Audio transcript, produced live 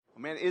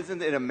Man,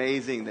 isn't it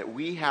amazing that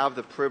we have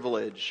the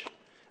privilege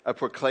of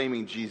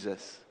proclaiming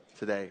Jesus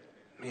today?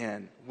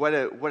 Man, what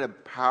a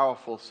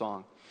powerful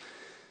song.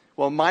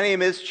 Well, my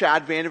name is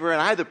Chad Vandiver,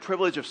 and I have the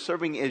privilege of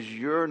serving as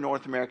your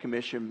North American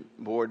Mission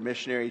Board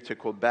missionary to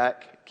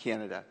Quebec,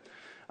 Canada.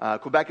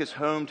 Quebec is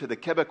home to the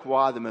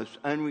Quebecois, the most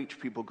unreached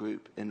people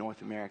group in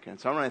North America. And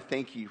so I want to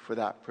thank you for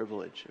that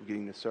privilege of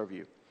getting to serve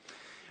you.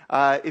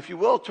 If you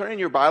will, turn in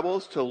your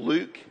Bibles to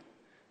Luke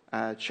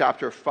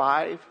chapter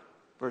 5,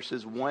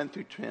 verses 1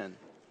 through 10.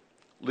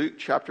 Luke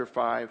chapter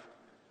 5,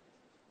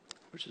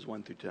 verses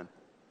 1 through 10.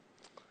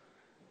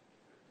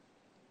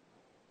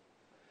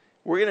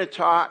 We're going to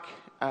talk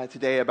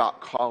today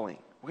about calling.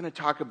 We're going to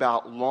talk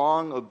about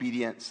long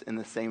obedience in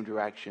the same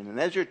direction. And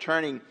as you're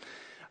turning,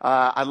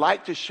 I'd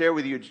like to share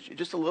with you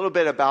just a little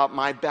bit about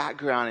my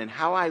background and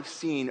how I've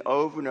seen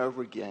over and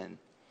over again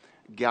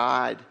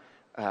God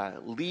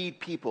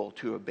lead people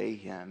to obey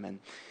Him. And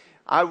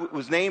I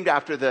was named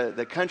after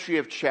the country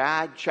of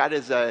Chad. Chad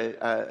is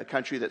a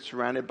country that's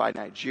surrounded by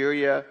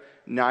Nigeria,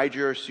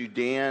 Niger,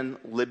 Sudan,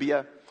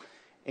 Libya.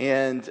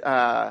 And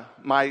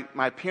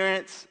my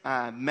parents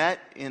met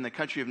in the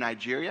country of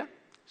Nigeria.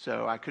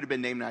 So I could have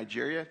been named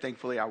Nigeria.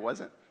 Thankfully, I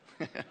wasn't.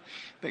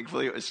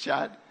 Thankfully, it was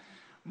Chad.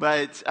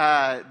 But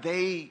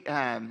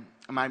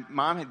my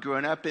mom had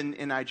grown up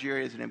in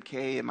Nigeria as an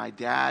MK, and my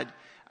dad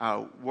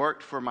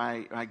worked for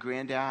my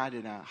granddad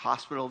in a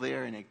hospital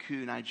there in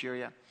Aku,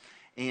 Nigeria.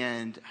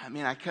 And I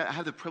mean, I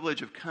have the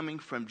privilege of coming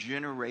from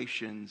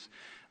generations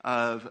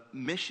of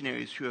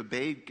missionaries who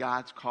obeyed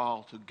God's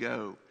call to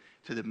go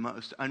to the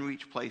most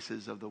unreached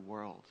places of the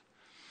world.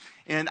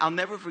 And I'll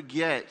never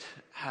forget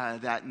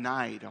that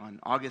night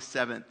on August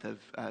 7th of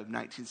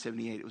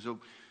 1978. It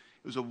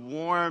was a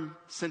warm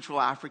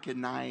Central African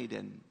night,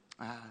 and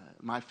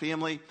my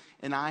family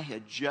and I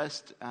had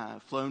just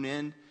flown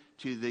in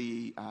to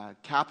the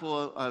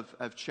capital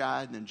of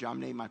Chad, and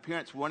N'Djamena. My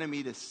parents wanted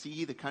me to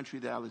see the country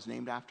that I was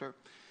named after.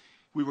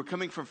 We were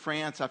coming from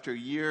France after a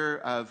year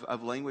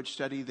of language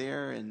study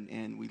there,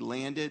 and we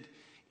landed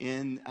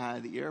in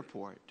the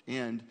airport.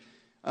 And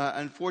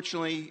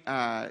unfortunately,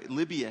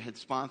 Libya had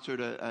sponsored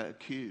a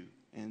coup,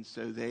 and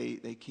so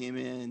they came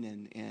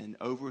in and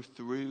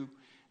overthrew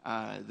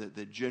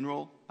the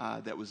general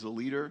that was the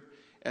leader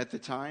at the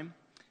time.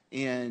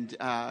 And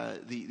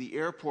the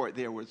airport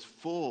there was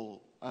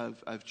full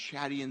of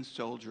Chadian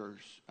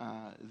soldiers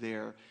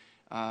there,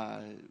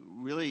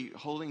 really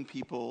holding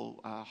people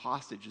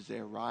hostage as they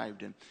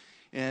arrived.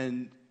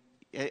 And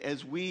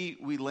as we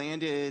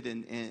landed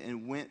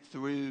and went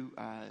through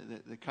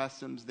the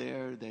customs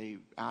there, they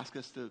asked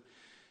us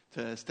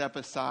to step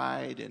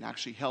aside and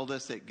actually held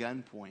us at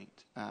gunpoint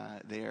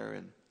there.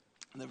 And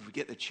I'll never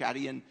forget the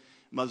Chadian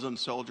Muslim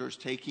soldiers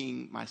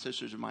taking my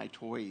sisters and my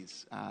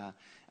toys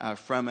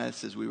from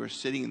us as we were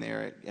sitting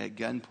there at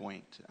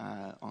gunpoint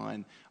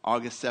on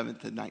August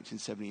 7th of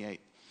 1978.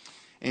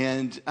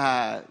 And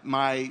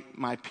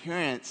my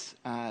parents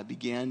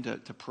began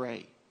to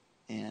pray.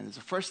 And it's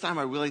the first time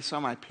I really saw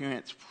my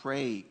parents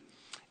pray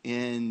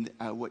in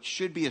what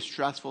should be a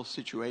stressful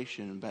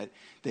situation, but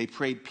they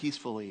prayed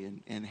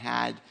peacefully and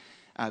had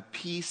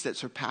peace that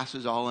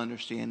surpasses all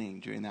understanding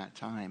during that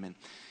time.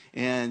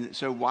 And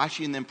so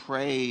watching them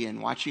pray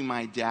and watching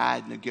my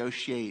dad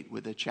negotiate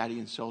with the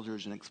Chadian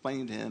soldiers and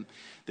explaining to him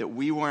that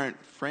we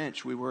weren't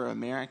French, we were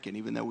American,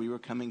 even though we were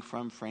coming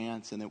from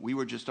France, and that we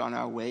were just on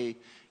our way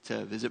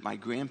to visit my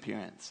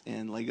grandparents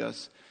in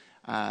Lagos,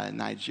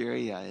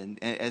 Nigeria.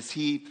 And as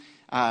he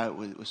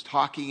was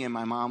talking and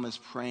my mom was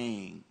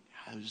praying,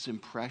 I was just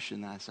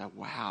impression that I said,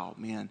 wow,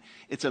 man,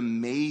 it's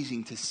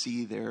amazing to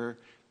see their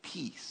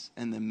peace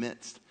in the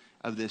midst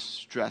of this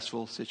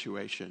stressful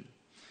situation.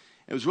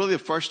 It was really the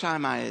first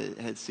time I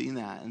had seen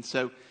that. And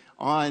so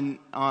on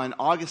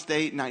August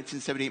 8,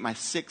 1978, my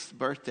 6th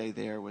birthday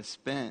there was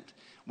spent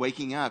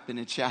waking up in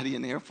a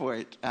Chadian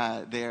airport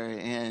there,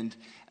 and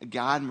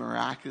God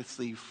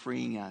miraculously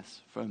freeing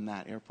us from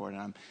that airport.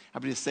 And I'm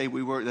happy to say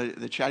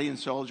the Chadian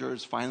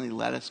soldiers finally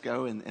let us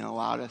go and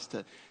allowed us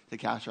to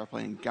catch our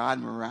plane. God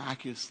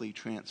miraculously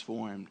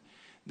transformed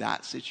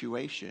that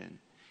situation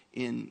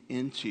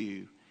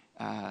into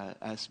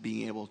us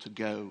being able to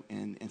go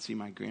and see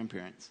my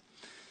grandparents.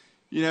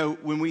 You know,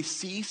 when we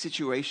see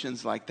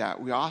situations like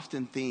that, we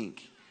often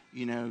think,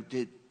 you know,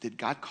 did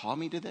God call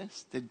me to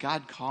this? Did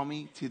God call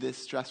me to this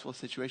stressful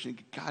situation?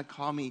 Did God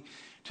call me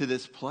to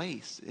this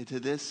place, to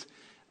this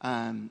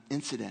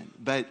incident?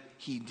 But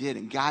He did,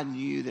 and God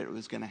knew that it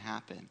was going to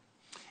happen.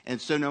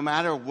 And so no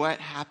matter what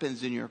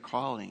happens in your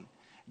calling,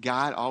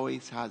 God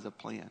always has a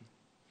plan.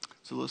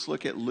 So let's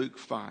look at Luke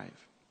 5.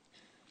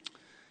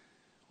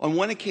 On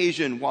one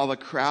occasion, while the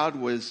crowd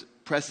was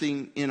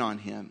pressing in on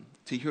Him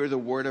to hear the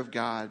word of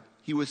God,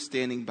 He was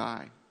standing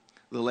by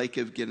the lake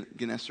of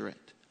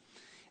Gennesaret.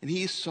 And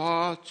He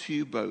saw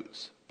 2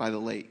 boats by the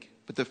lake,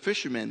 but the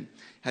fishermen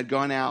had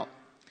gone out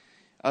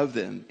of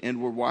them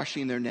and were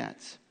washing their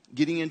nets.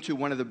 Getting into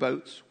one of the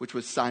boats, which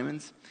was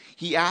Simon's,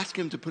 He asked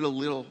him to put a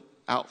little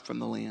out from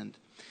the land.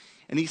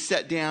 And He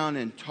sat down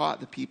and taught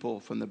the people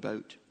from the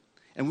boat.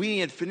 And when he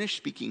had finished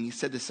speaking, he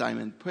said to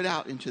Simon, "Put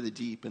out into the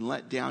deep and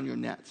let down your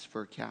nets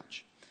for a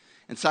catch."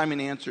 And Simon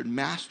answered,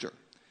 "Master,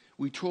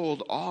 we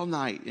toiled all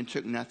night and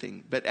took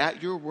nothing, but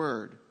at your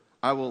word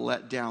I will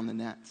let down the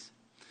nets."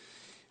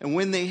 And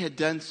when they had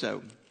done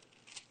so,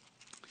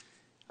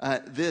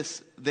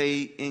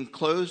 they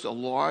enclosed a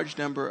large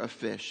number of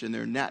fish, and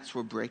their nets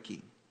were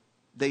breaking.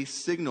 They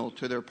signaled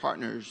to their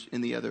partners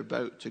in the other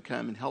boat to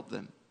come and help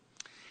them.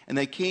 And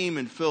they came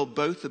and filled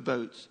both the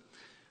boats,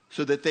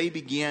 so that they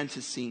began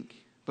to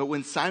sink. But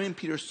when Simon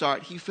Peter saw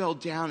it, he fell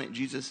down at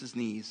Jesus'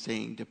 knees,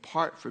 saying,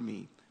 "Depart from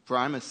me, for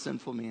I am a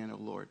sinful man, O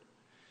Lord."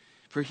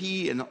 For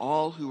he and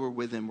all who were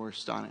with him were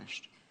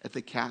astonished at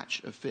the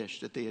catch of fish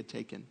that they had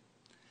taken.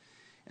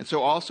 And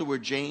so also were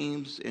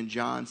James and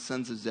John,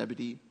 sons of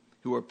Zebedee,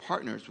 who were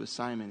partners with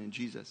Simon. And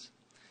Jesus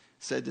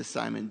said to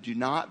Simon, "Do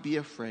not be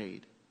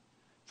afraid.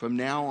 From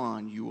now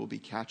on you will be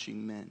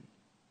catching men."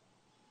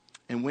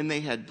 And when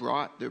they had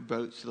brought their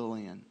boats to the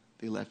land,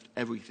 they left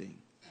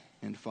everything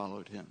and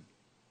followed him.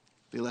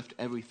 They left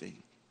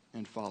everything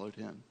and followed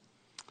him.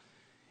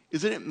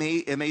 Isn't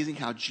it amazing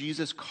how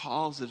Jesus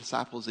calls the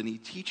disciples and he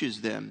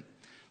teaches them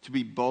to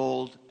be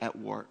bold at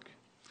work?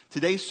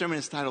 Today's sermon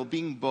is titled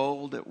 "Being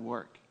Bold at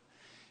Work."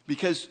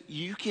 Because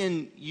you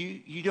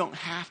don't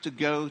have to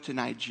go to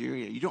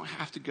Nigeria. You don't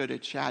have to go to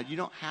Chad. You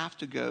don't have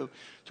to go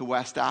to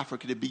West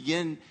Africa to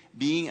begin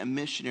being a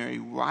missionary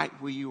right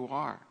where you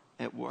are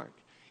at work.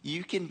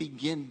 You can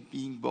begin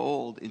being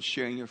bold and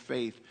sharing your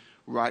faith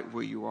right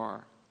where you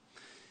are.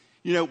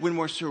 You know, when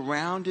we're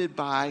surrounded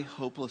by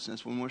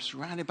hopelessness, when we're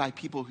surrounded by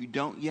people who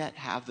don't yet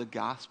have the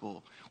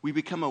gospel, we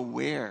become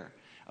aware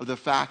of the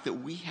fact that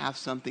we have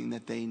something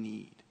that they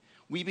need.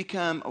 We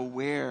become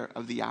aware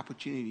of the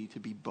opportunity to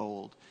be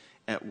bold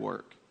at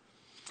work.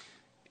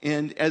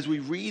 And as we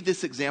read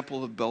this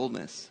example of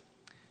boldness,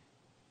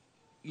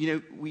 you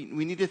know, we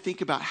need to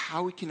think about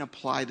how we can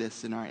apply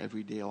this in our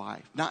everyday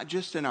life. Not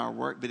just in our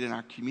work, but in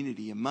our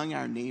community, among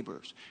our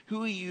neighbors.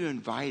 Who are you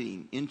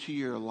inviting into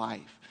your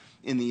life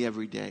in the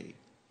everyday?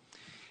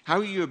 How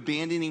are you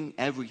abandoning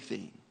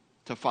everything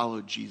to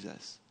follow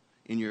Jesus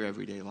in your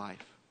everyday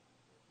life?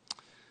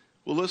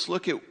 Well, let's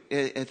look at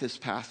this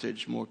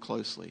passage more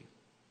closely.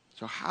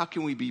 So how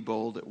can we be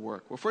bold at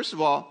work? Well, first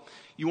of all,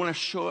 you want to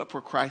show up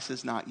where Christ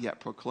is not yet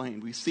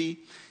proclaimed. We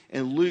see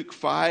in Luke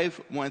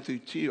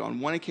 5:1-2, on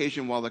one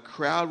occasion while the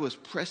crowd was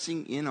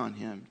pressing in on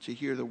him to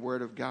hear the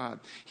word of God,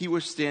 he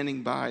was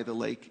standing by the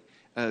lake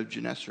of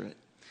Gennesaret.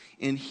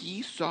 And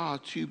he saw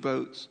 2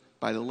 boats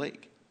by the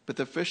lake, but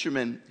the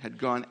fishermen had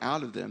gone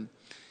out of them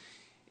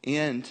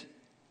and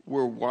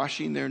were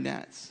washing their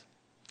nets.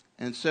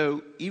 And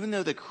so even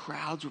though the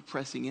crowds were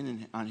pressing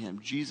in on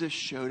him, Jesus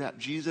showed up.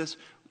 Jesus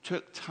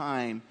took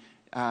time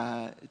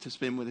to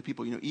spend with the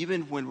people. You know,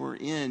 even when we're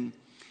in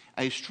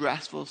a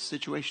stressful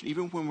situation,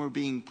 even when we're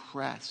being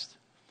pressed,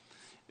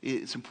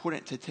 it's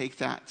important to take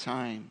that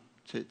time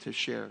to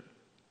share.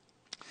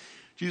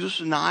 Jesus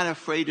was not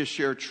afraid to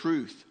share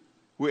truth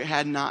where it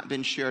had not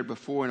been shared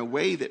before in a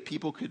way that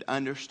people could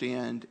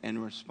understand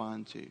and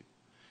respond to.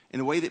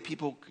 In a way that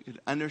people could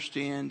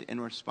understand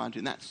and respond to.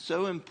 And that's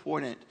so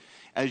important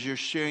as you're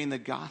sharing the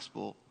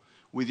gospel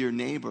with your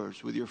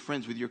neighbors, with your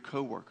friends, with your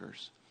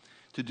coworkers.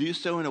 To do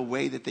so in a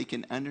way that they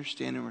can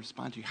understand and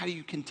respond to. How do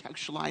you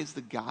contextualize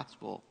the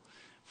gospel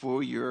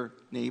for your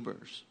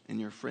neighbors and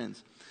your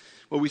friends?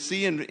 Well, we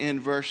see in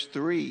verse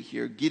 3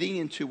 here, getting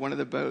into one of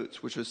the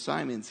boats, which was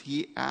Simon's,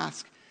 he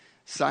asked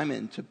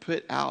Simon to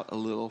put out a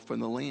little from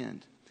the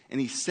land.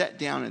 And he sat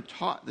down and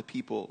taught the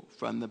people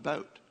from the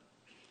boat.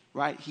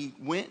 Right? He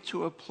went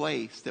to a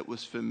place that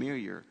was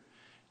familiar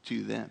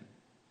to them.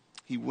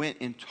 He went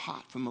and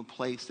taught from a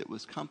place that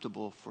was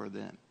comfortable for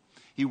them.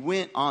 He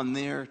went on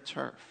their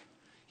turf.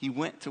 He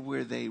went to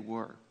where they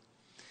were.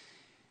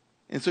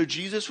 And so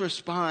Jesus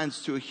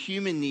responds to a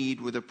human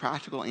need with a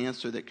practical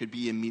answer that could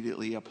be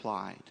immediately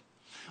applied.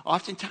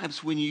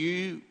 Oftentimes when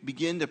you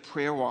begin to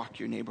prayer walk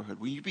your neighborhood,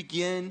 when you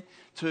begin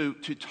to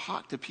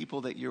talk to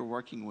people that you're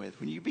working with,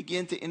 when you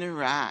begin to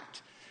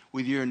interact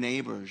with your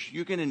neighbors,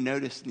 you're going to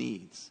notice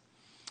needs.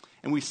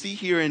 And we see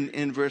here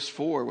in verse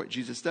 4 what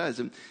Jesus does.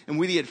 And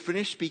when he had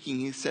finished speaking,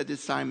 he said to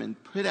Simon,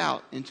 "Put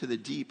out into the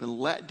deep and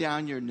let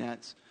down your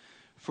nets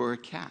for a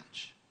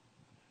catch."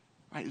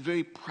 Right,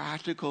 very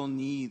practical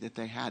need that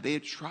they had. They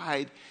had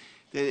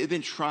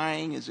been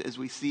trying, as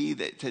we see,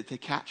 to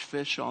catch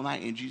fish all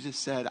night. And Jesus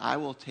said, "I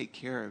will take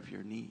care of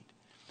your need."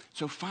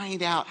 So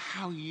find out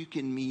how you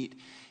can meet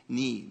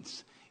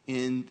needs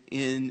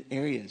in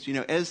areas. You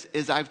know,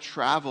 as I've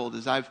traveled,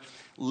 as I've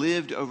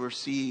lived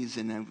overseas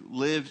and I've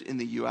lived in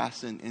the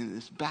U.S. and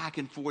this back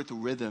and forth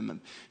rhythm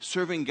of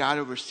serving God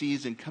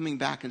overseas and coming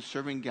back and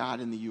serving God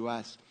in the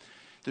U.S.,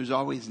 there's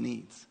always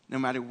needs. No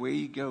matter where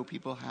you go,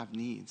 people have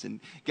needs. And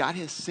God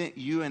has sent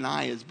you and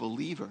I as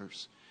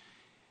believers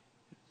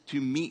to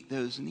meet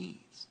those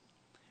needs.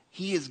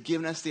 He has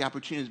given us the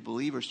opportunity as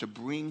believers to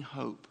bring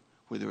hope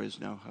where there is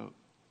no hope.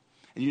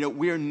 And you know,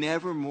 we are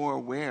never more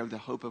aware of the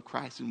hope of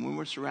Christ than when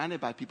we're surrounded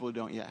by people who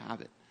don't yet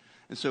have it.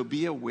 And so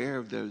be aware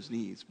of those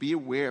needs. Be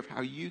aware of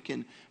how you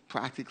can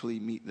practically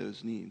meet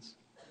those needs.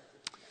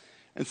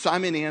 And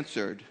Simon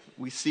answered,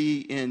 we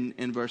see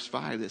in verse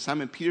 5 that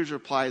Simon Peter's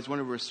reply is one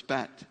of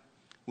respect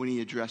when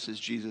he addresses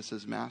Jesus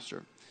as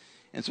master.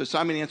 And so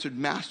Simon answered,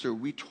 Master,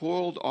 we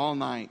toiled all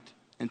night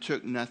and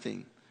took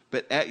nothing,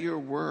 but at your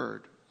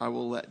word I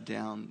will let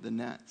down the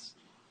nets.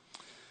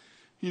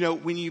 You know,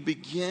 when you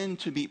begin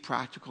to meet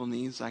practical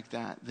needs like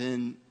that,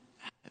 then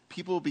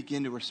people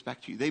begin to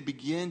respect you. They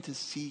begin to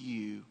see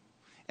you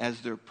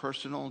as their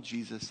personal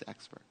Jesus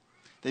expert.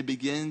 They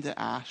begin to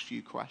ask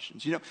you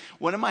questions. You know,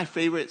 one of my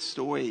favorite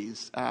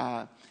stories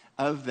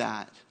of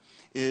that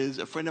is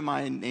a friend of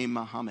mine named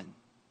Muhammad.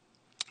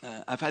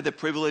 I've had the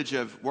privilege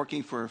of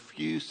working for a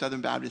few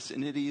Southern Baptist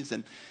entities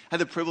and had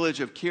the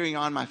privilege of carrying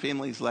on my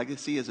family's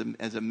legacy as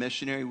a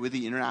missionary with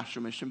the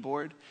International Mission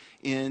Board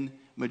in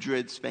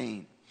Madrid,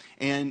 Spain.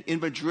 And in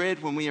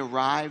Madrid, when we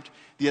arrived,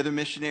 the other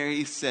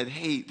missionaries said,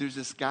 hey, there's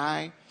this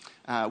guy,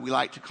 we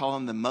like to call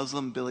him the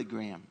Muslim Billy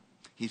Graham.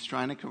 He's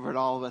trying to convert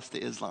all of us to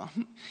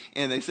Islam.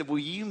 And they said, will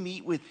you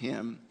meet with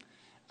him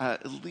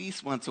at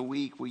least once a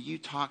week? Will you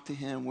talk to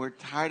him? We're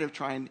tired of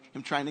him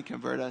trying to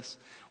convert us.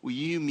 Will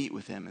you meet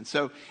with him? And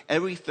so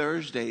every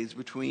Thursdays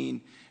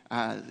between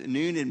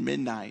noon and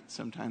midnight,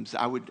 sometimes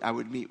I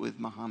would meet with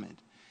Muhammad.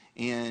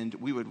 And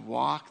we would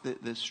walk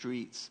the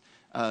streets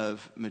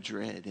of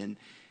Madrid.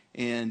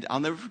 And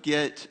I'll never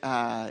forget,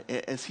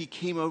 as he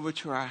came over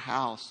to our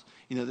house,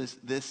 you know,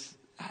 this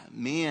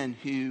man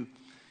who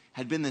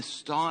had been this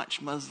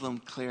staunch Muslim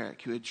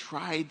cleric who had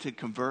tried to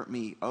convert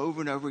me over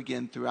and over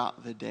again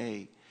throughout the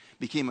day,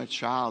 became a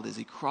child as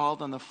he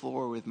crawled on the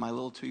floor with my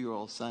little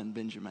 2-year-old son,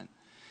 Benjamin.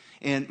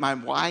 And my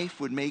wife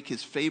would make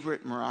his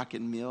favorite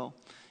Moroccan meal.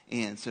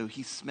 And so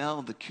he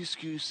smelled the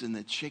couscous and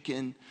the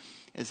chicken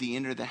as he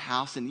entered the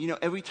house. And, you know,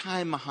 every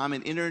time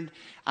Muhammad entered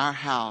our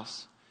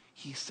house,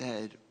 he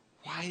said,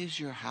 why is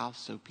your house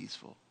so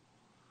peaceful?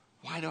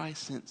 Why do I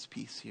sense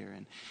peace here?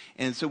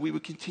 And so we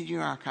would continue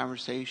our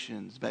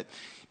conversations. But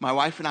my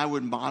wife and I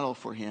would model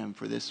for him,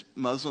 for this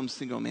Muslim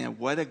single man,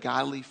 what a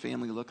godly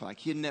family looked like.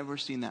 He had never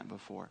seen that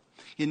before.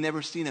 He had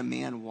never seen a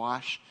man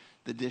wash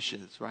the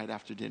dishes right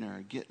after dinner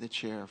or get the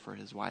chair for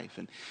his wife.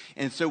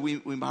 And so we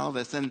modeled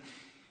this.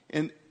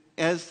 And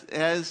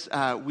as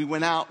we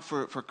went out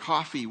for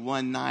coffee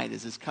one night,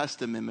 as is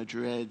custom in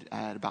Madrid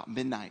at about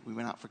midnight, we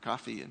went out for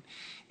coffee.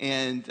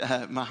 And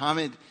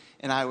Muhammad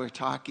and I were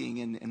talking,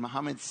 and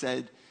Muhammad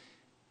said,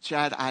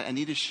 Chad, I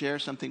need to share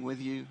something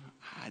with you.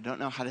 I don't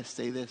know how to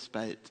say this,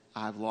 but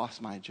I've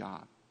lost my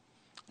job.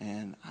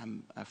 And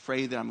I'm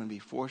afraid that I'm going to be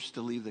forced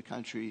to leave the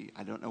country.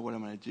 I don't know what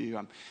I'm going to do.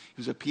 He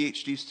was a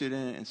PhD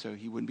student, and so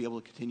he wouldn't be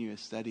able to continue his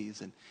studies.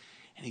 And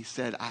he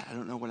said, I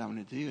don't know what I'm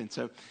going to do. And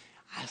so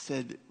I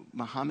said,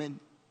 Muhammad,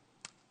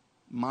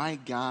 my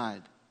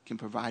God can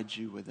provide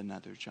you with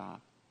another job.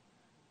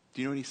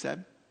 Do you know what he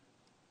said?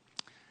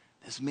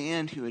 This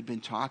man who had been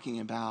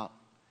talking about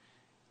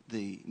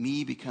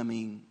me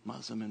becoming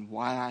Muslim and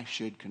why I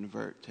should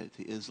convert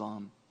to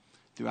Islam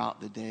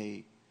throughout the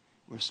day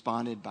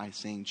responded by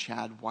saying,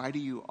 Chad, why do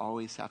you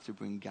always have to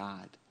bring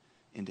God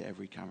into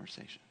every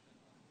conversation?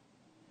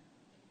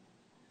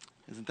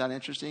 Isn't that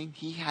interesting?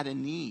 He had a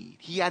need.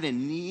 He had a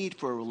need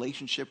for a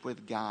relationship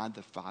with God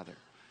the Father.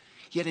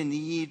 He had a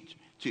need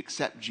to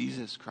accept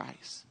Jesus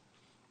Christ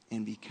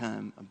and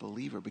become a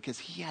believer because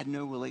he had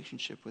no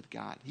relationship with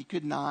God. He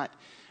could not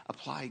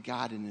apply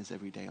God in his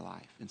everyday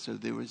life. And so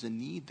there was a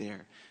need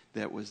there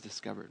that was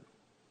discovered.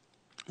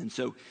 And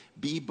so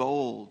be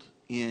bold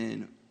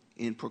in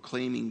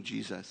proclaiming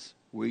Jesus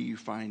where you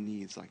find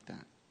needs like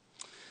that.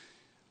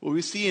 Well,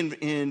 we see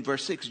in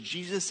verse 6,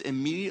 Jesus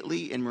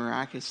immediately and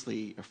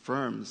miraculously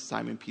affirms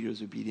Simon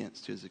Peter's obedience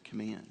to his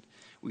command.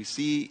 We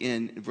see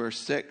in verse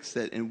 6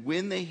 that, and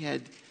when they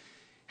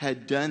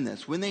had done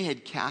this, when they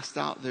had cast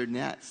out their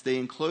nets, they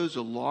enclosed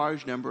a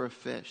large number of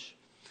fish,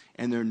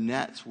 and their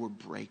nets were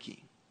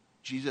breaking.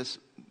 Jesus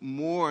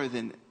more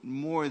than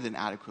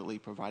adequately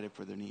provided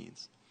for their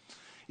needs.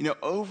 You know,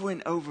 over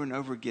and over and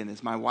over again,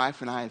 as my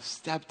wife and I have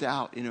stepped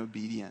out in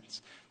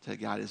obedience to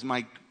God, as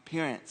my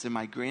parents and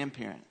my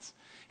grandparents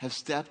have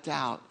stepped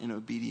out in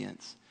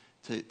obedience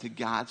to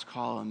God's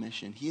call and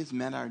mission, he has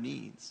met our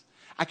needs.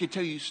 I could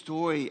tell you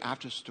story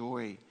after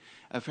story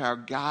of how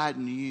God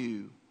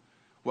knew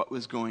what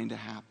was going to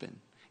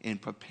happen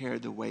and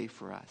prepared the way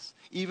for us.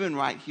 Even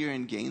right here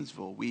in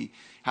Gainesville, we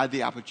had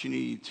the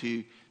opportunity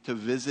to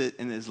visit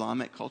an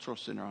Islamic cultural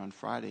center on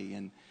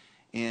Friday.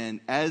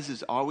 And as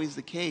is always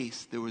the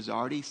case, there was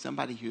already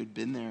somebody who had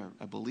been there,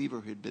 a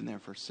believer who had been there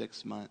for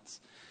 6 months,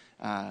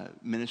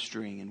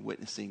 ministering and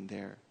witnessing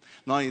there.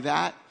 Not only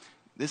that,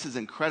 this is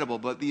incredible,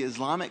 but the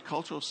Islamic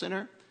Cultural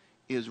Center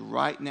is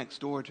right next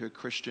door to a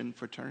Christian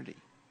fraternity.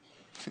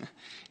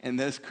 And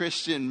those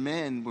Christian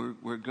men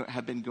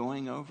have been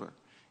going over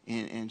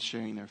and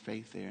sharing their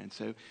faith there. And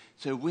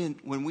so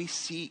when we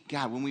seek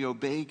God, when we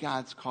obey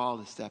God's call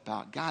to step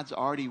out, God's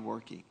already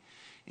working.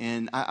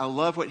 And I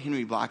love what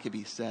Henry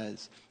Blackaby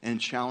says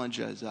and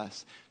challenges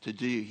us to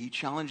do. He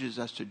challenges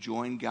us to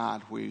join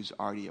God where he's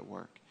already at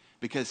work,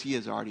 because he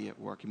is already at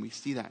work. And we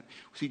see that.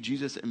 We see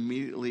Jesus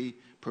immediately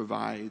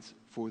provides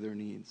for their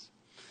needs.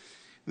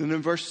 Then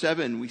in verse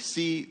 7, we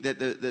see that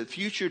the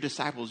future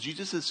disciples,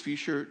 Jesus'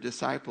 future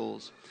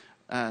disciples,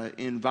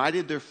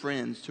 invited their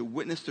friends to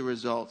witness the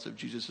results of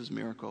Jesus'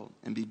 miracle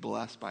and be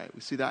blessed by it.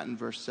 We see that in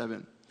verse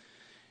 7.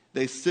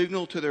 They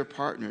signaled to their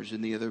partners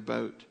in the other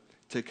boat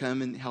to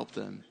come and help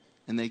them.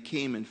 And they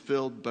came and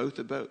filled both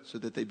the boats so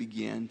that they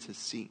began to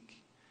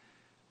sink.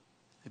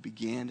 They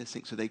began to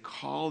sink. So they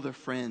called their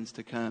friends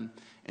to come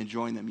and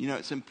join them. You know,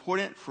 it's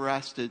important for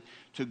us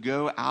to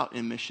go out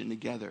in mission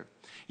together.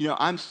 You know,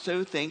 I'm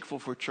so thankful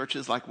for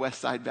churches like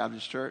Westside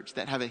Baptist Church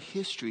that have a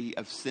history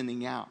of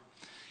sending out.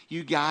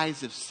 You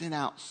guys have sent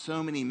out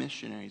so many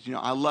missionaries. You know,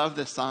 I love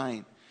the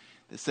sign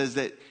that says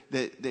that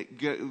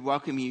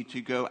welcome you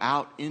to go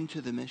out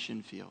into the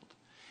mission field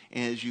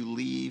as you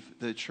leave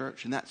the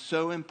church. And that's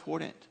so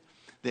important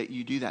that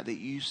you do that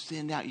you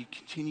send out, you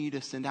continue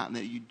to send out, and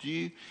that you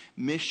do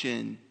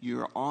mission,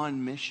 you're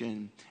on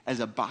mission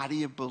as a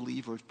body of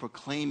believers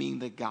proclaiming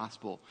the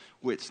gospel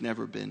which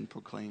never been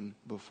proclaimed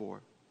before.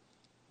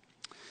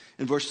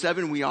 In verse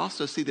 7, we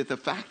also see that the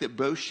fact that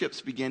both ships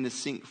began to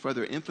sink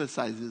further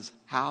emphasizes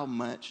how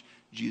much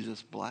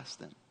Jesus blessed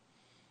them.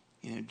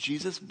 You know,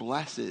 Jesus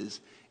blesses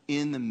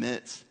in the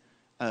midst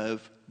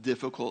of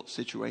difficult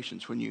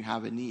situations when you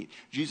have a need.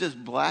 Jesus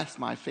blessed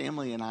my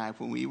family and I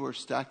when we were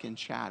stuck in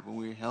Chad, when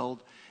we were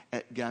held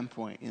at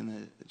gunpoint in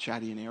the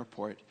Chadian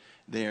airport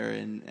there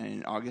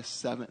in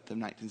August 7th of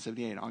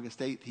 1978. August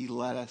 8th, he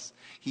led us,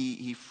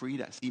 he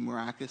freed us. He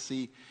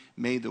miraculously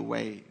made the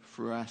way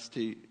for us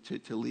to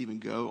leave and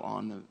go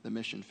on the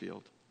mission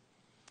field.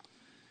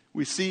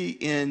 We see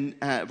in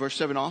verse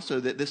 7 also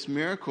that this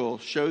miracle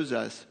shows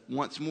us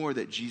once more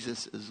that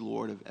Jesus is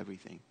Lord of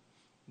everything.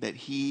 That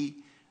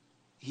he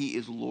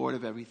is Lord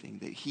of everything.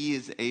 That he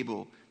is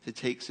able to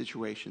take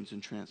situations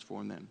and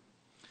transform them.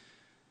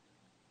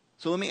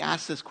 So let me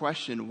ask this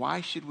question.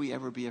 Why should we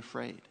ever be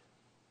afraid?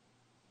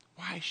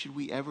 Why should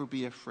we ever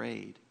be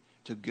afraid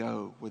to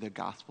go where the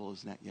gospel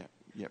is not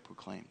yet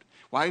proclaimed?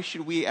 Why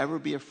should we ever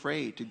be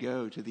afraid to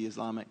go to the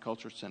Islamic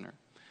Culture Center,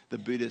 the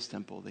Buddhist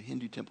temple, the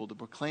Hindu temple, to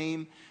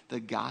proclaim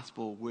the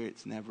gospel where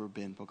it's never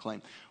been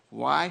proclaimed?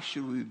 Why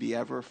should we be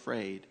ever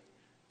afraid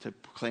to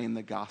proclaim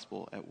the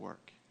gospel at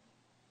work?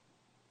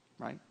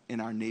 Right? In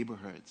our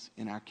neighborhoods,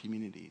 in our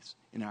communities,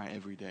 in our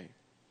everyday.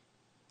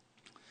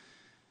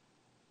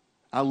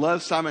 I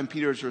love Simon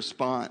Peter's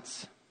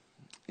response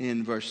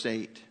in verse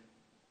 8.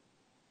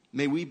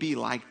 May we be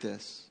like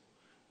this.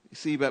 You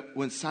see, but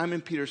when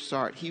Simon Peter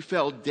saw it, he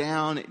fell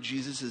down at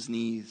Jesus'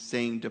 knees,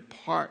 saying,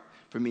 "Depart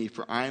from me,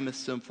 for I am a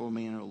sinful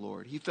man, O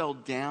Lord." He fell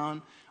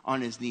down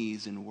on his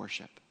knees in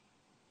worship.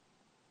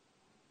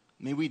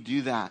 May we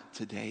do that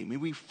today. May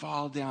we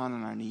fall down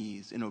on our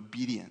knees in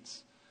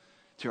obedience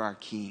to our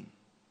King,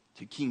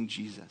 to King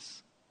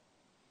Jesus.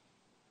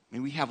 May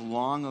we have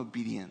long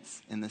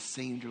obedience in the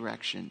same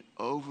direction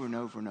over and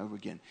over and over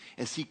again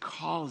as he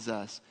calls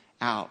us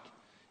out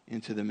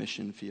into the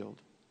mission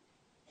field.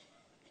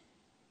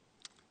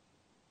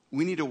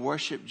 We need to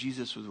worship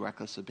Jesus with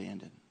reckless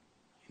abandon.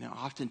 You know,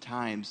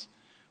 oftentimes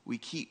we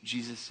keep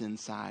Jesus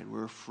inside.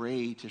 We're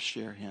afraid to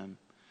share him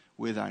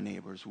with our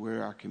neighbors,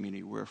 with our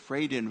community. We're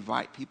afraid to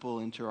invite people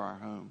into our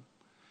home.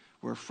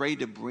 We're afraid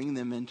to bring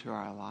them into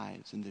our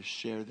lives and to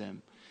share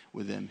them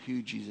with them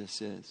who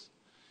Jesus is.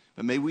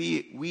 But may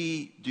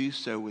we do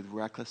so with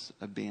reckless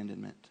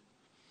abandonment.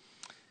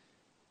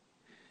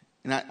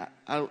 And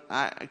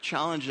I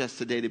challenge us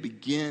today to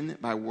begin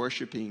by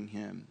worshiping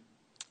him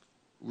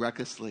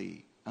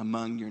recklessly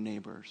among your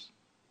neighbors.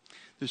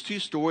 There's two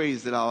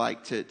stories that I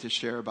like to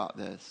share about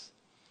this.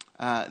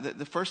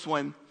 The first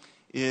one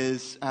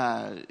is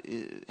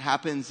it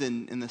happens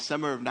in the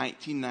summer of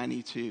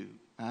 1992.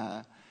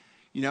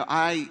 You know,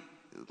 I,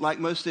 like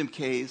most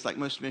MKs, like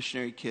most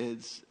missionary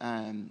kids,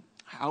 I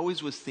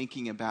always was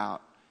thinking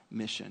about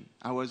mission.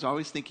 I was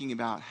always thinking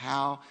about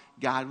how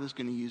God was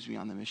going to use me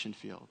on the mission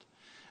field.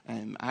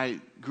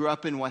 I grew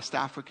up in West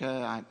Africa.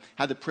 I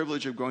had the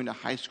privilege of going to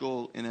high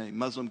school in a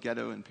Muslim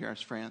ghetto in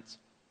Paris, France.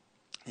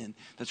 And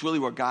that's really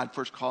where God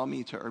first called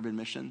me to urban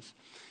missions.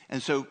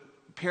 And so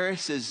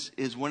Paris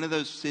is one of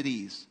those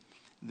cities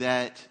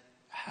that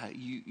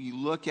you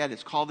look at.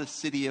 It's called the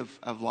city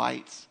of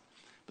lights.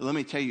 But let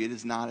me tell you, it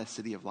is not a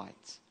city of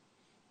lights.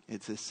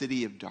 It's a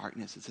city of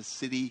darkness. It's a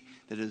city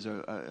that is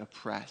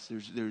oppressed.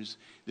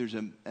 There's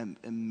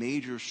a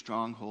major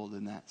stronghold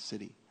in that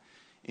city.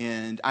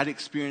 And I'd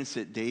experienced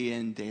it day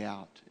in, day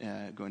out,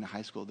 going to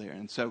high school there.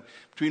 And so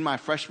between my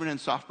freshman and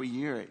sophomore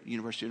year at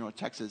University of North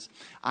Texas,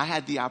 I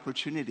had the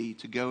opportunity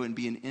to go and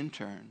be an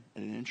intern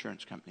at an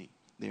insurance company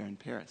there in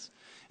Paris.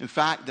 In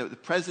fact, the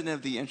president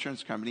of the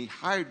insurance company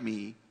hired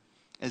me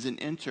as an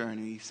intern,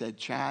 and he said,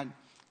 Chad,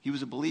 he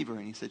was a believer,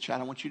 and he said, Chad,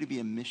 I want you to be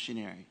a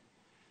missionary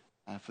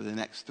for the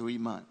next 3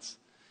 months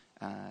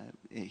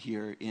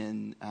here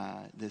in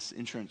this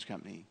insurance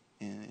company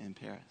in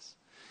Paris.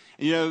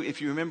 You know, if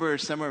you remember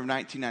summer of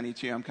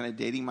 1992, I'm kind of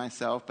dating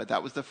myself, but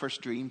that was the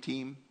first dream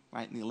team,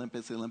 right, in the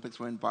Olympics. The Olympics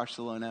were in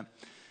Barcelona.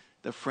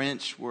 The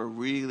French were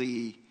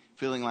really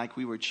feeling like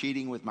we were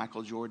cheating with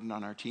Michael Jordan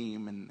on our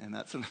team and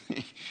that sort of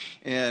thing.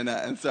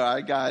 And so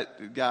I got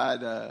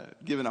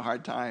given a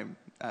hard time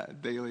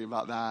daily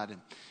about that.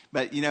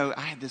 But,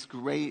 I had this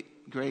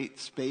great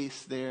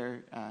space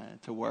there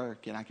to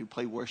work, and I could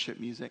play worship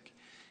music.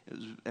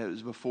 It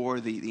was before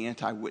the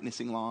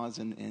anti-witnessing laws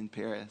in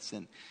Paris,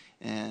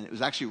 and it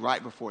was actually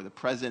right before the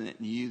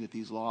president knew that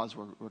these laws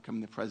were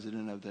becoming the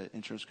president of the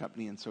insurance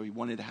company, and so he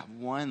wanted to have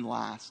one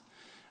last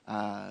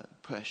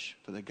push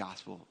for the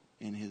gospel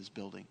in his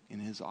building, in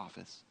his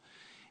office.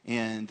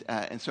 And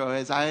so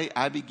as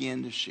I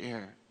began to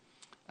share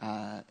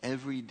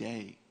every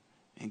day,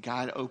 and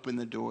God opened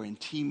the door in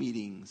team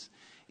meetings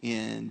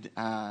and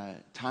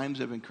times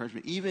of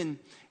encouragement, even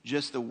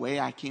just the way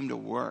I came to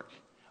work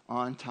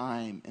on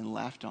time and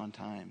left on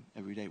time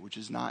every day, which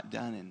is not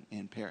done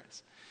in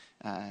Paris.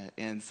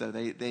 And so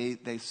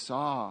they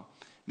saw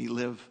me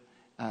live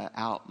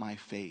out my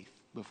faith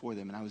before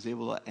them, and I was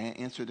able to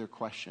answer their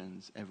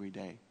questions every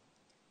day.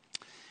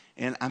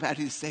 And I'm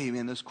happy to say,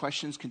 man, those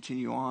questions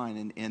continue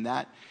on, and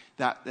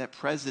that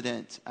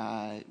president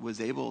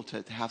was able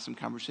to have some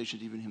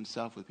conversations even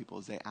himself with people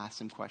as they asked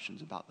him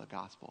questions about the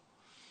gospel.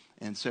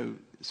 And so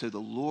the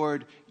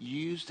Lord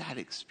used that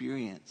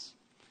experience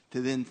to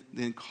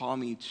then call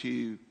me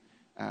to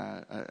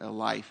a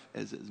life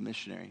as a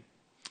missionary.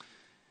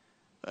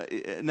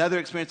 Another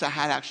experience I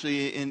had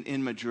actually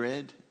in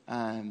Madrid,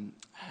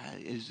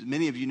 as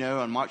many of you know,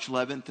 on March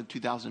 11th of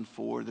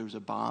 2004, there was a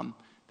bomb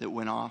that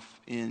went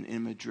off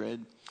in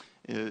Madrid.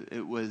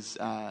 It was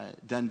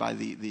done by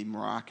the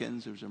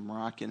Moroccans. There was a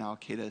Moroccan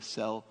Al-Qaeda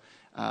cell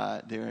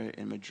there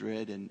in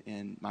Madrid,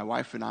 and my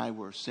wife and I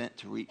were sent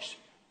to reach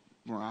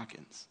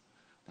Moroccans.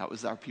 That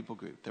was our people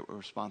group that were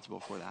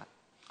responsible for that.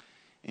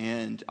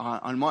 And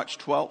on March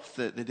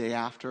 12th, the day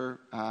after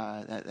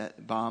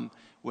that bomb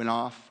went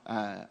off,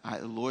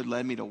 the Lord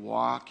led me to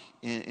walk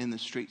in the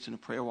streets in a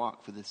prayer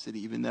walk for the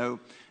city, even though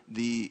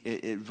the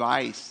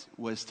advice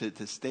was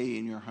to stay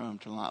in your home,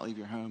 to not leave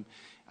your home.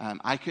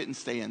 I couldn't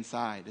stay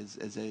inside.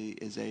 As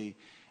a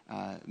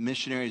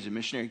missionary, as a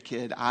missionary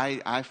kid,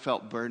 I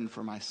felt burdened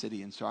for my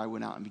city, and so I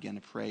went out and began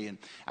to pray, and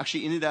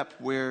actually ended up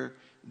where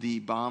the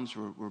bombs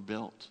were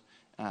built.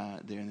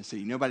 There in the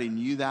city. Nobody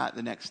knew that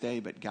the next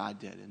day, but God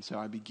did. And so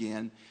I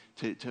began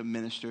to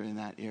minister in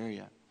that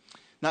area.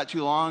 Not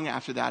too long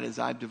after that, as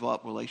I've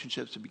developed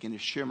relationships, I began to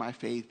share my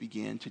faith,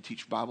 began to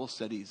teach Bible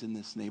studies in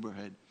this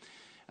neighborhood.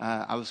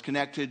 I was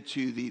connected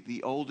to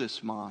the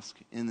oldest mosque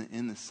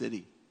in the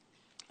city.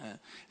 At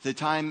the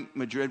time,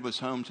 Madrid was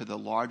home to the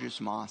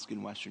largest mosque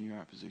in Western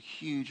Europe. It was a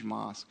huge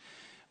mosque.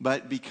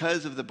 But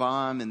because of the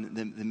bomb and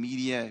the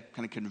media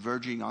kind of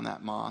converging on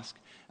that mosque,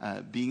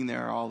 being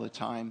there all the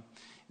time,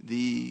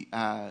 the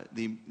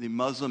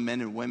Muslim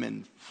men and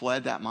women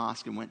fled that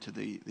mosque and went to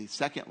the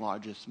second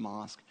largest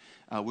mosque,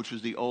 which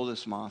was the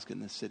oldest mosque in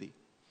the city.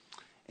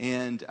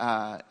 And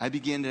I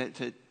began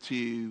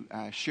to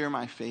share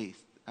my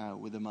faith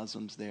with the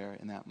Muslims there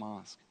in that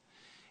mosque.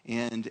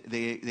 And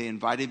they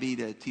invited me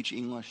to teach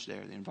English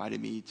there. They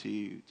invited me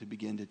to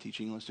begin to teach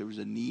English. There was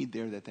a need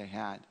there that they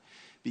had,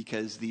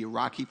 because the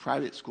Iraqi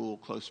private school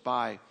close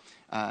by,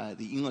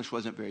 the English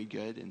wasn't very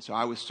good. And so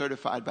I was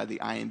certified by the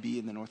IMB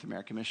and the North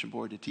American Mission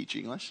Board to teach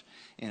English,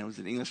 and I was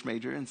an English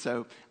major. And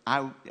so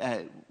I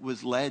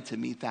was led to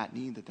meet that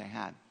need that they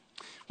had.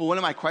 Well, one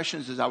of my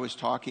questions as I was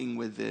talking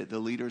with the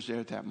leaders there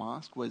at that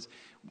mosque was,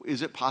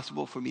 is it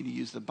possible for me to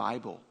use the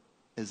Bible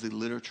as the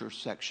literature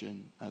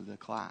section of the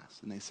class?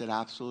 And they said,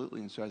 absolutely.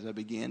 And so as I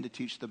began to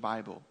teach the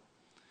Bible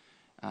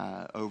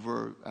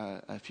over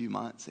a few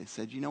months, they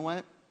said, you know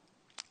what?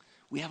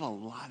 We have a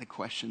lot of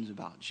questions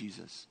about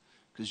Jesus,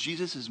 because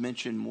Jesus is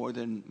mentioned more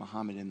than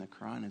Muhammad in the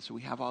Quran. And so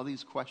we have all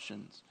these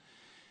questions.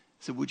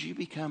 So would you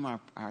become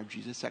our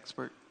Jesus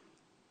expert?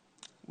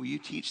 Will you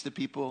teach the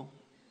people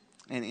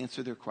and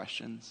answer their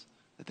questions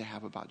that they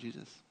have about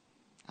Jesus?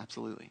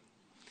 Absolutely.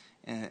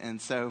 And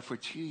so for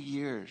 2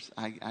 years,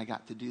 I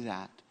got to do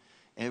that.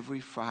 Every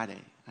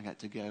Friday, I got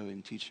to go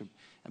and teach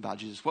about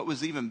Jesus. What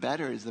was even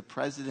better is the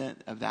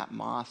president of that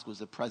mosque was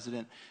the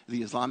president of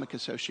the Islamic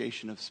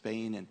Association of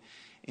Spain.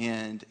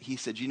 And he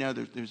said, you know,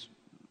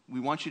 we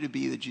want you to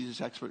be the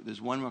Jesus expert.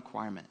 There's one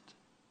requirement.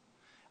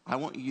 I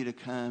want you to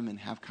come and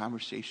have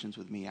conversations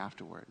with me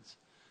afterwards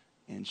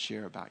and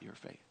share about your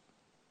faith.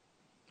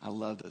 I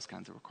love those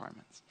kinds of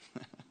requirements.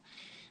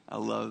 I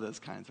love those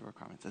kinds of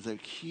requirements. That's a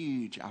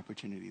huge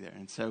opportunity there.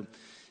 And so I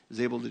was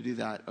able to do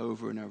that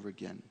over and over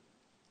again.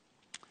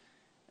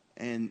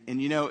 And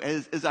you know,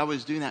 as I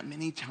was doing that,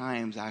 many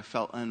times I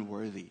felt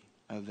unworthy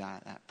of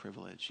that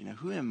privilege. You know,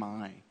 who am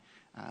I?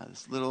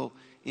 This little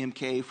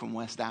MK from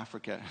West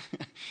Africa,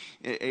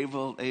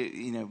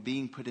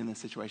 being put in this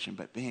situation.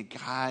 But man,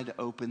 God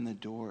opened the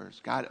doors.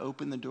 God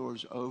opened the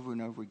doors over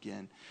and over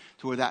again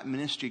to where that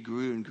ministry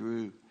grew and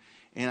grew.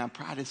 And I'm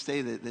proud to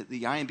say that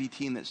the IMB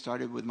team that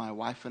started with my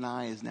wife and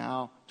I is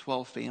now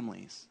 12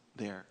 families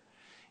there.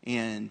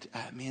 And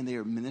man, they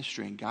are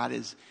ministering. God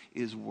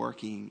is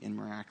working in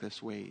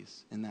miraculous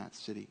ways in that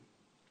city.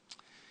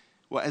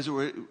 Well, as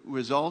a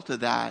result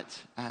of that,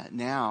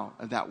 now,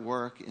 of that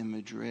work in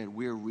Madrid,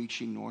 we're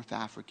reaching North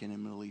African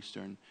and Middle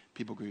Eastern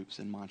people groups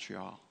in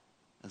Montreal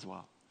as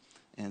well.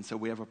 And so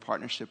we have a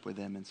partnership with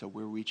them, and so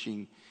we're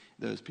reaching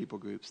those people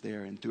groups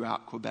there and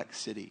throughout Quebec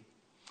City.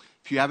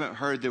 If you haven't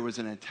heard, there was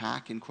an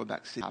attack in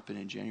Quebec City happened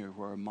in January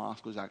where a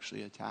mosque was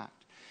actually attacked.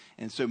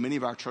 And so many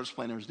of our church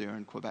planters there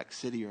in Quebec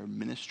City are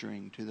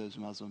ministering to those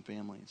Muslim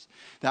families.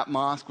 That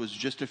mosque was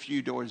just a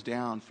few doors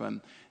down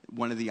from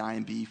one of the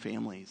IMB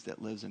families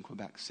that lives in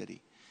Quebec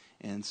City.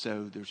 And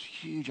so there's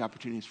huge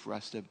opportunities for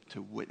us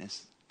to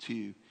witness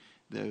to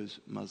those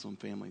Muslim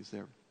families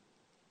there.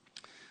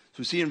 So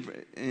we see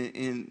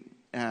in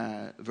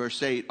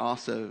verse 8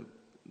 also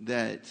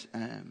that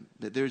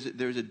there's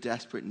a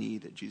desperate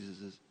need that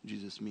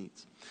Jesus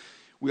meets.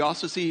 We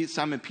also see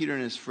Simon Peter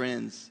and his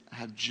friends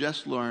have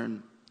just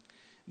learned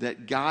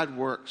that God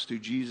works through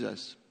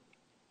Jesus,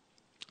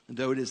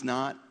 though it is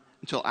not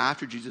until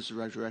after Jesus'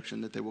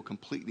 resurrection that they will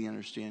completely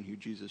understand who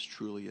Jesus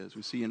truly is.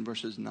 We see in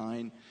verses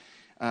 9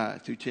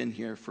 through 10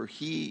 here, for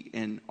he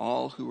and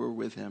all who were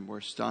with him were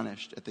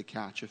astonished at the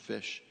catch of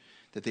fish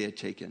that they had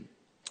taken.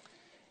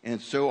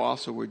 And so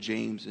also were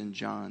James and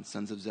John,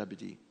 sons of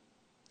Zebedee,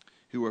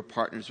 who were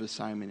partners with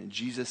Simon. And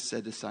Jesus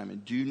said to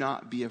Simon, do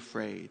not be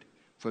afraid.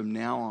 From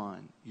now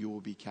on, you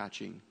will be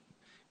catching.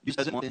 Jesus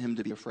doesn't want him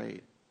to be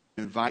afraid.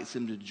 He invites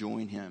him to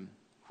join him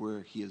where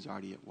he is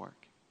already at work.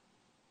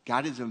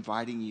 God is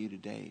inviting you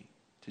today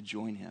to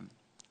join him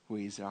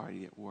where he's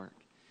already at work.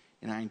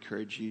 And I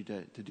encourage you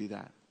to do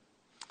that.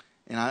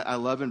 And I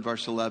love in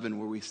verse 11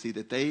 where we see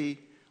that they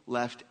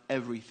left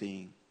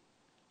everything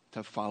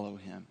to follow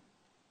him.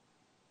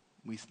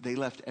 They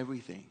left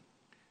everything.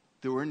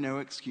 There were no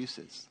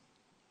excuses.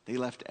 They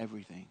left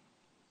everything.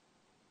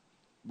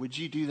 Would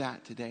you do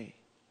that today?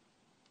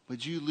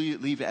 Would you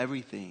leave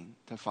everything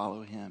to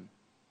follow him?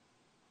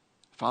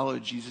 Follow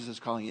Jesus'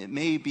 calling. It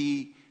may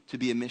be to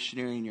be a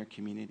missionary in your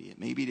community. It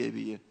may be to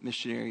be a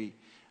missionary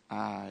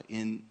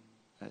in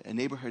a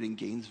neighborhood in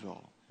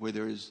Gainesville where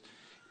there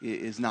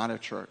is not a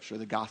church or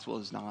the gospel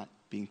is not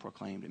being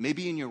proclaimed. It may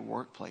be in your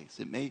workplace.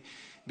 It may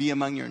be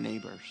among your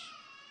neighbors.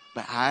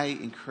 But I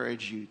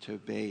encourage you to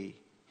obey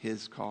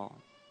his call.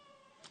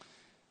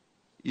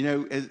 You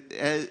know,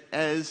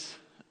 as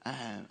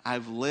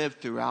I've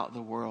lived throughout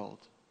the world,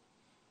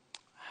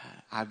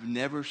 I've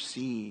never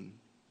seen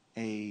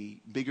a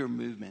bigger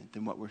movement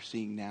than what we're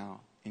seeing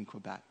now in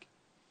Quebec.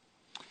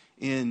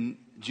 In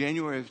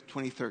January of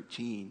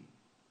 2013,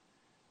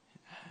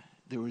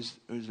 there was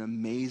an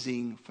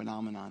amazing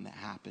phenomenon that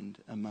happened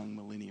among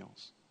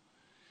millennials.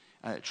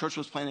 A church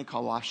was planted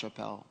called La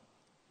Chapelle.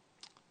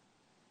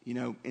 You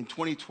know, in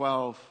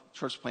 2012,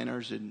 church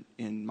planters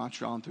in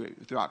Montreal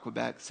and throughout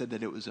Quebec said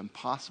that it was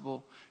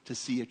impossible to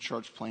see a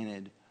church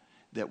planted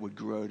that would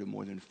grow to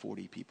more than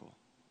 40 people.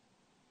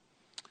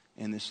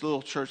 And this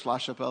little church, La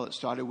Chapelle, it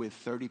started with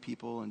 30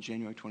 people in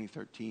January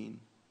 2013,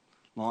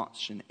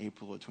 launched in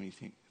April of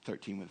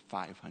 2013 with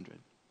 500.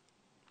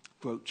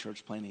 Broke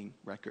church planting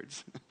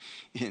records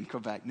in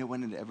Quebec. No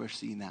one had ever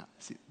seen that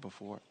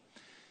before.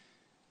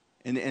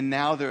 And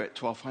now they're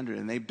at 1,200,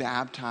 and they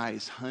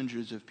baptize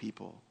hundreds of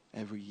people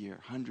every year,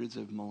 hundreds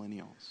of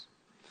millennials.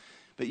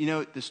 But you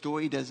know, the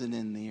story doesn't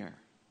end there,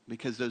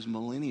 because those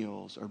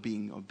millennials are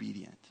being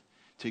obedient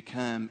to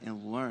come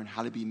and learn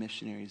how to be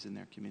missionaries in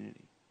their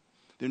community.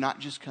 They're not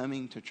just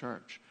coming to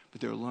church, but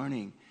they're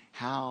learning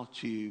how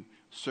to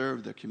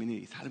serve their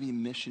communities, how to be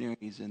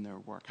missionaries in their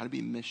work, how to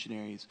be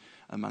missionaries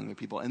among their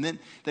people. And then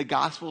the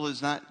gospel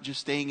is not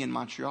just staying in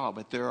Montreal,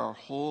 but there are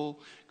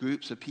whole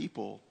groups of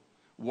people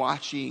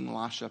watching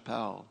La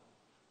Chapelle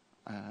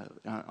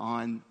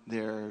on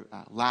their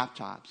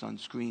laptops, on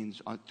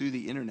screens, through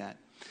the internet,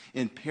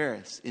 in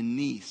Paris, in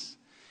Nice,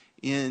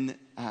 in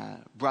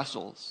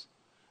Brussels.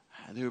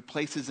 There are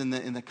places in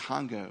the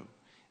Congo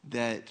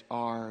that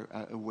are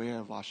aware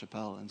of La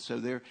Chapelle. And so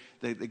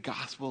the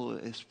gospel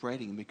is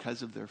spreading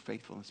because of their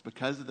faithfulness,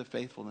 because of the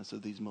faithfulness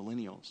of these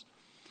millennials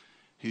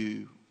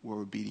who were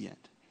obedient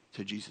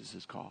to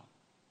Jesus' call.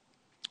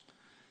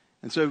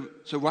 And so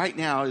right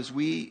now, as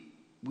we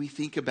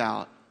think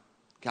about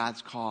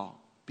God's call,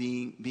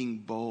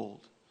 being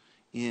bold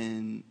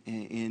in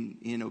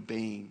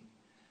obeying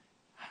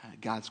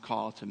God's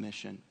call to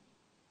mission.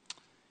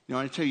 You know,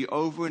 I want to tell you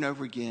over and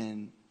over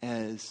again,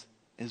 as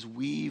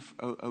we've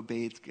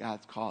obeyed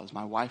God's call, as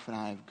my wife and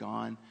I have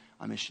gone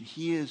on mission,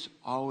 he is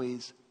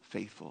always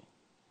faithful.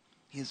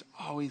 He is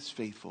always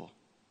faithful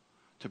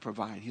to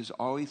provide. He is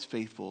always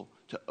faithful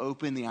to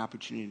open the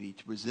opportunity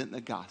to present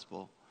the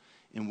gospel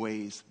in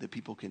ways that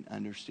people can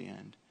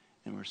understand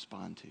and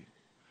respond to.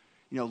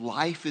 You know,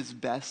 life is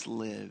best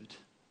lived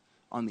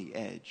on the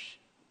edge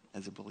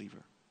as a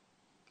believer.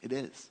 It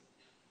is.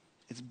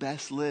 It's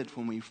best lived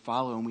when we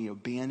follow and we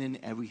abandon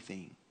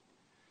everything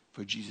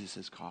for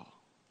Jesus' call.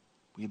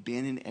 We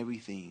abandon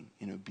everything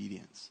in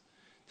obedience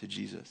to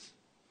Jesus.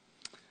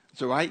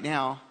 So right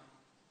now,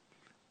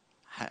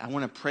 I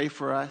want to pray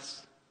for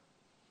us.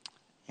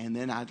 And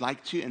then I'd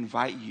like to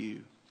invite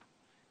you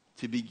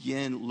to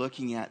begin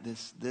looking at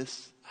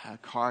this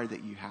card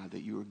that you have,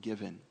 that you were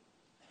given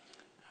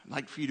I'd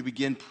like for you to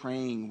begin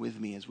praying with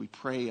me as we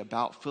pray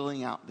about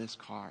filling out this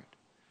card.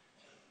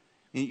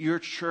 And your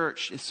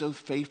church is so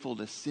faithful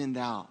to send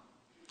out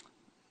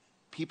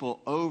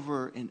people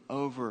over and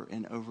over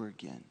and over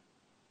again.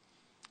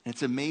 And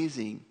it's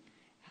amazing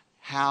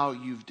how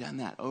you've done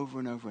that over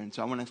and over. And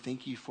so I want to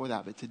thank you for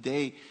that. But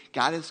today,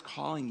 God is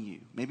calling you.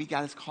 Maybe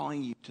God is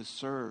calling you to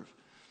serve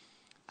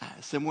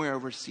somewhere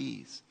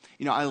overseas.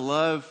 You know, I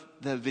love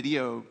the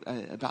video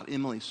about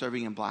Emily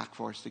serving in Black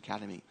Forest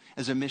Academy.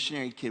 As a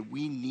missionary kid,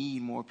 we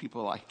need more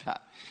people like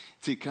that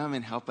to come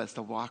and help us,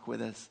 to walk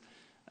with us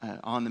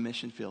on the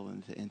mission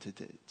field and to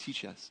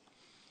teach us.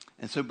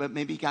 And so, but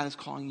maybe God is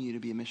calling you to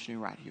be a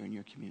missionary right here in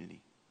your community.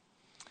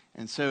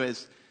 And so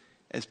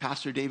as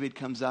Pastor David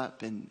comes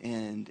up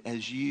and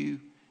as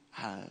you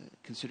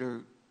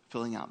consider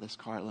filling out this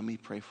card, let me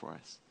pray for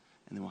us,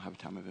 and then we'll have a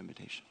time of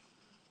invitation.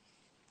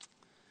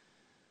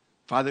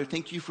 Father,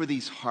 thank you for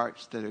these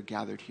hearts that are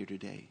gathered here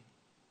today.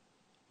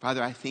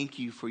 Father, I thank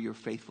you for your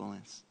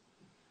faithfulness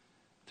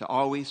to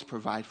always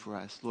provide for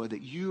us. Lord,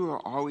 that you are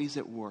always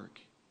at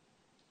work.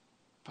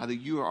 Father,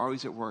 you are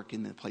always at work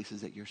in the places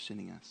that you're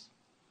sending us.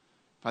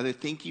 Father,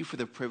 thank you for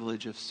the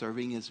privilege of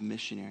serving as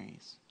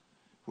missionaries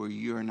where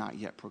you are not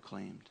yet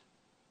proclaimed.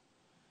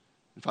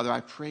 And Father,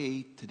 I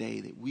pray today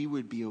that we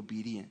would be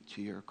obedient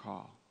to your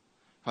call.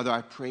 Father,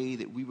 I pray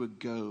that we would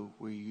go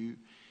where you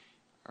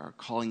are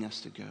calling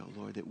us to go,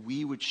 Lord, that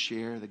we would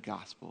share the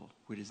gospel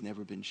where it has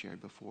never been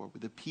shared before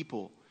with the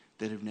people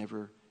that have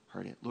never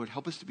heard it. Lord,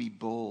 help us to be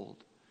bold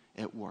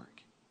at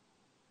work.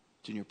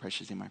 It's in your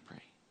precious name I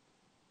pray.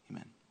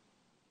 Amen.